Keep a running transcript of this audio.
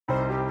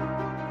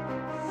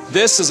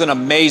This is an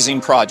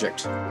amazing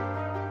project.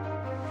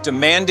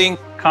 Demanding,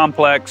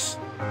 complex,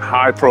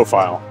 high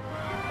profile.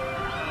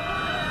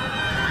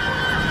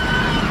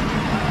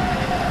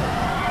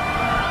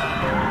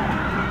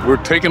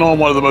 We're taking on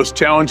one of the most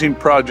challenging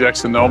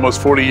projects in the almost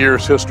 40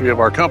 years history of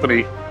our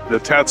company, the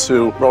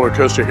Tatsu roller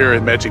coaster here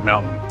in Magic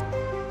Mountain.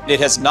 It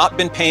has not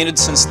been painted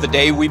since the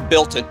day we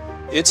built it.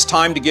 It's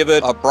time to give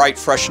it a bright,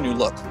 fresh new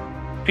look.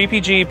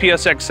 PPG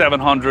PSX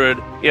 700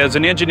 is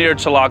an engineered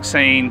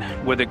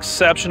siloxane with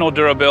exceptional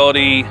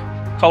durability,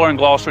 color and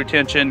gloss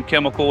retention,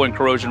 chemical and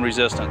corrosion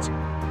resistance.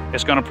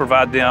 It's going to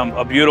provide them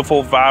a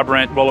beautiful,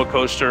 vibrant roller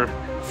coaster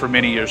for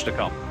many years to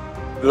come.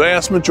 The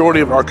vast majority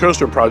of our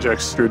coaster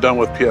projects are done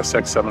with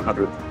PSX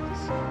 700.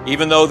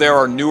 Even though there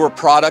are newer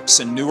products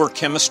and newer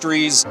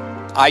chemistries,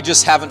 I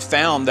just haven't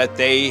found that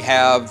they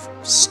have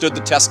stood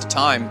the test of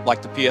time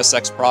like the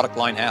PSX product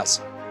line has.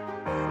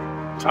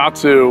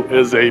 Tatsu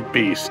is a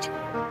beast.